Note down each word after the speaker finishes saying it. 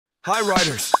Hi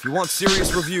riders, if you want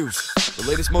serious reviews, the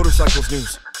latest motorcycles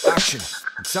news, action,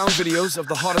 and sound videos of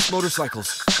the hottest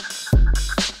motorcycles,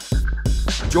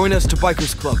 join us to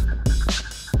Bikers Club.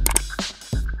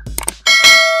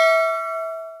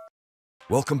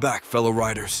 Welcome back, fellow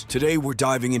riders. Today we're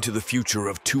diving into the future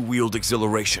of two-wheeled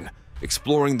exhilaration,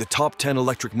 exploring the top 10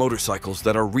 electric motorcycles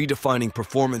that are redefining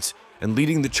performance and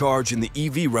leading the charge in the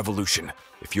EV revolution.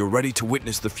 If you're ready to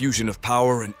witness the fusion of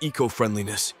power and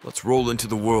eco-friendliness, let's roll into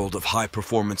the world of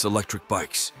high-performance electric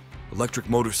bikes. Electric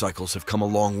motorcycles have come a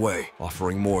long way,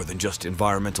 offering more than just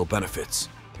environmental benefits.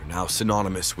 They're now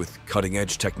synonymous with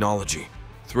cutting-edge technology,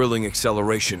 thrilling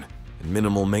acceleration, and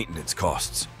minimal maintenance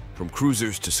costs. From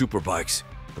cruisers to superbikes,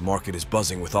 the market is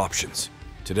buzzing with options.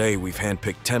 Today, we've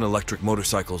handpicked 10 electric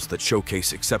motorcycles that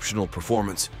showcase exceptional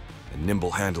performance and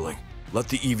nimble handling. Let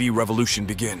the EV revolution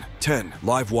begin. 10.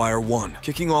 LiveWire One.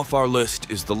 Kicking off our list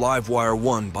is the LiveWire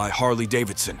One by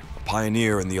Harley-Davidson, a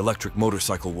pioneer in the electric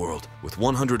motorcycle world. With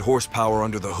 100 horsepower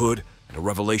under the hood and a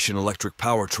Revelation electric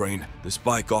powertrain, this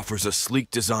bike offers a sleek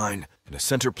design and a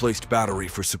center-placed battery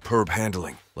for superb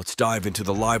handling. Let's dive into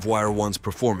the LiveWire One's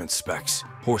performance specs.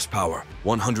 Horsepower,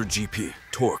 100 GP.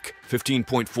 Torque,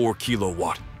 15.4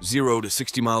 kilowatt. 0 to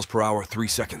 60 miles per hour, 3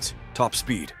 seconds. Top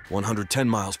speed, 110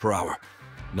 miles per hour.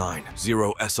 9.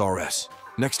 Zer SRS.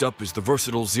 Next up is the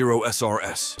versatile Zer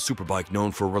SRS Superbike,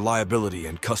 known for reliability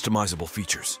and customizable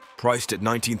features. Priced at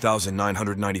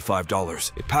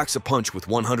 $19,995, it packs a punch with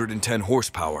 110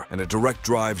 horsepower and a direct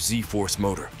drive Z-Force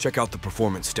motor. Check out the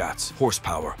performance stats.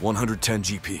 Horsepower, 110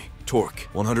 GP. Torque,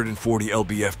 140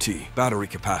 lb-ft. Battery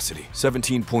capacity,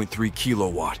 17.3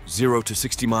 kilowatt. 0 to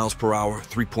 60 miles per hour,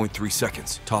 3.3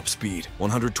 seconds. Top speed,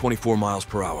 124 miles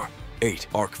per hour. 8.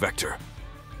 Arc Vector.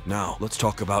 Now, let's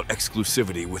talk about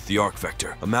exclusivity with the Arc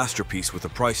Vector, a masterpiece with a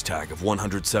price tag of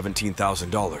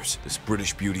 $117,000. This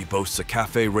British beauty boasts a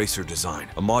cafe racer design,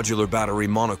 a modular battery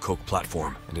monocoque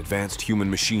platform, and advanced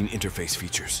human-machine interface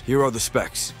features. Here are the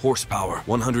specs. Horsepower,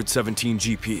 117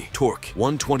 GP. Torque,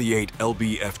 128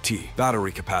 lb-ft.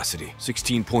 Battery capacity,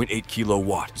 16.8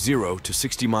 kilowatt. 0 to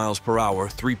 60 miles per hour,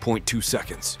 3.2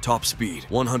 seconds. Top speed,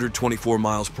 124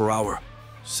 miles per hour.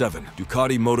 7.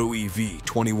 Ducati Moto EV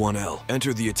 21L.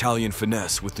 Enter the Italian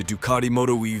finesse with the Ducati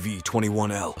Moto EV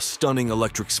 21L, a stunning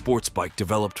electric sports bike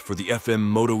developed for the FM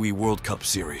Moto E World Cup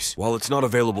Series. While it's not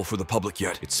available for the public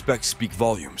yet, its specs speak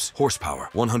volumes. Horsepower,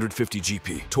 150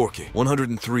 GP. Torque,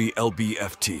 103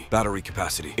 lb-ft. Battery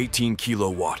capacity, 18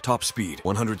 kilowatt. Top speed,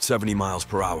 170 miles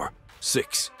per hour.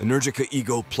 6. Enera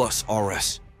Ego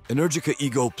RS. Enera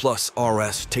Ego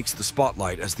RS takes the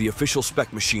spotlight as the official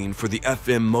spec machine for the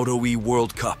FM Moto E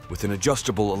World Cup. With an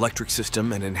adjustable electric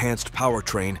system and enhanced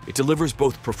powertrain, it delivers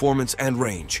both performance and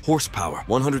range. Horsepower,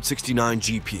 169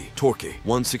 GP. Torque,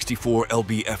 164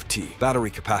 lb-ft.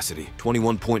 Battery capacity,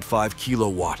 21.5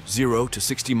 kilowatt. 0 to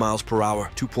 60 miles per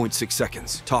hour, 2.6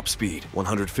 seconds. Top speed,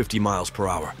 150 miles per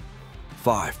hour.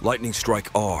 5. Lightning Strike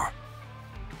R.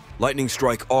 Lightning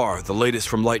Strike R, the latest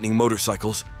from Lightning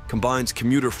Motorcycles, combines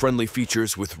commuter-friendly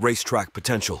features with racetrack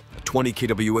potential. A 20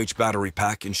 kWh battery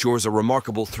pack ensures a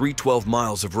remarkable 312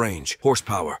 miles of range.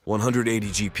 Horsepower, 180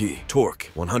 GP.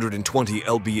 Torque, 120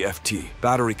 lb-ft.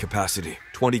 Battery capacity,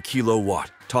 20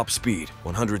 kilowatt. Top speed,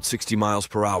 160 miles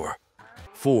per hour.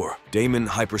 4. Damon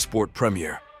Hypersport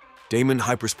Premere. Damon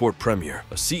Hypersport Premere,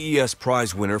 a CES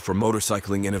prize winner for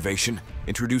motorcycling innovation,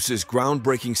 introduces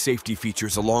groundbreaking safety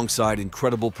features alongside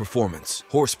incredible performance.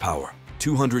 Horsepower,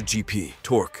 200 GP.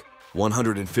 Torque,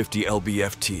 150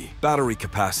 lb-ft. Battery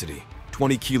capacity,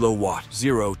 20 kilowatt.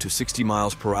 0 to 60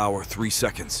 miles per hour, 3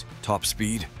 seconds. Top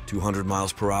speed, 200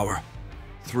 miles per hour.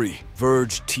 3.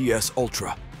 Verge TS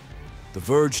Ultra. The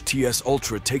Verge TS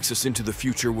Ultra takes us into the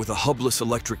future with a hubless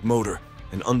electric motor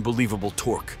and unbelievable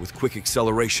torque. With quick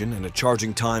acceleration and a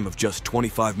charging time of just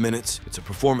 25 minutes, it's a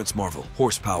performance marvel.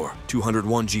 Horsepower,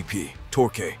 201 GP.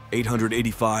 Torque,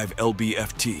 885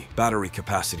 lb-ft. Battery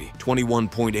capacity,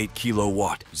 21.8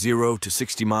 kilowatt. 0 to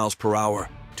 60 miles per hour,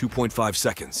 2.5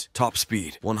 seconds. Top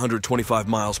speed, 125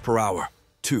 miles per hour.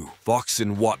 2.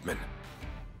 Voen Wattman.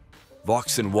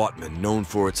 Voen Wattman, known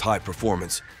for its high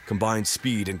performance, combines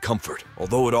speed and comfort.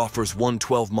 Although it offers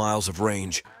 112 miles of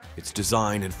range, its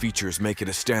design and features make it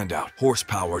a standout.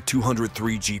 Horsepower,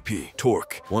 203 GP.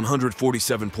 Torque,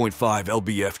 147.5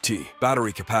 lb-ft.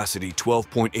 Battery capacity,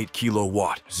 12.8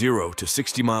 kilowatt. 0 to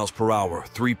 60 miles per hour,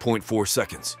 3.4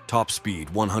 seconds. Top speed,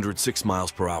 106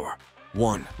 miles per hour.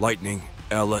 1. Lightning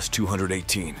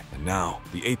LS218, and now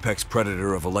the apex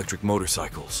predator of electric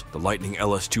motorcycles, the Lightning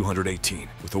LS218,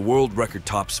 with a world record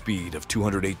top speed of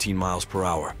 218 miles per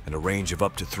hour and a range of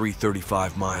up to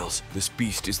 335 miles. This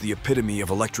beast is the epitome of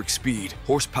electric speed.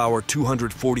 Horsepower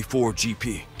 244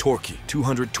 GP, torque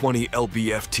 220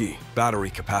 lb-ft, battery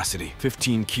capacity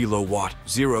 15 kilowatt,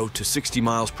 0 to 60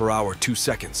 miles per hour 2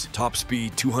 seconds, top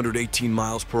speed 218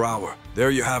 miles per hour.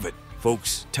 There you have it,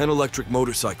 folks, 10 electric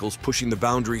motorcycles pushing the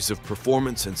boundaries of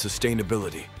performance and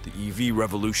sustainability. The EV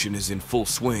revolution is in full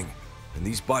swing, and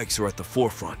these bikes are at the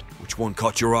forefront. Which one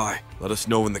caught your eye? Let us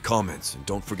know in the comments, and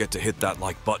don't forget to hit that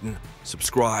like button,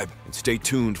 subscribe, and stay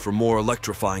tuned for more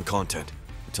electrifying content.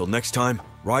 Until next time,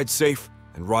 ride safe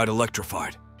and ride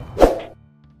electrified.